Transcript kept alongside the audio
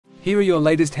Here are your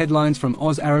latest headlines from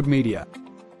ozarab.media.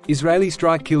 Israeli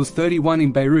strike kills 31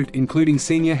 in Beirut, including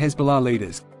senior Hezbollah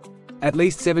leaders. At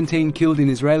least 17 killed in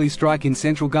Israeli strike in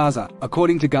central Gaza,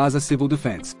 according to Gaza Civil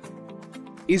Defense.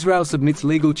 Israel submits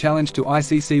legal challenge to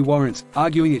ICC warrants,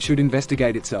 arguing it should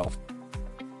investigate itself.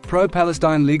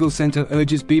 Pro-Palestine legal center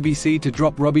urges BBC to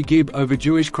drop Robbie Gibb over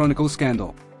Jewish Chronicle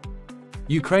scandal.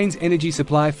 Ukraine's energy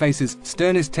supply faces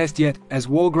sternest test yet, as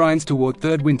war grinds toward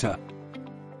third winter.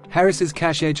 Harris's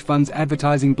cash hedge funds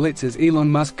advertising blitz as Elon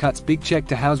Musk cuts big check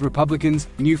to house Republicans,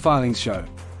 new filings show.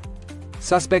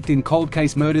 Suspect in cold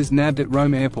case murders nabbed at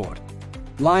Rome airport.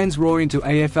 Lions roar into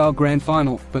AFL Grand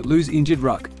Final, but lose injured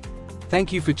ruck.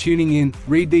 Thank you for tuning in.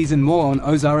 Read these and more on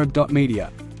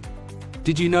ozarab.media.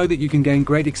 Did you know that you can gain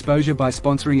great exposure by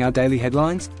sponsoring our daily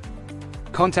headlines?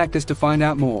 Contact us to find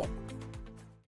out more.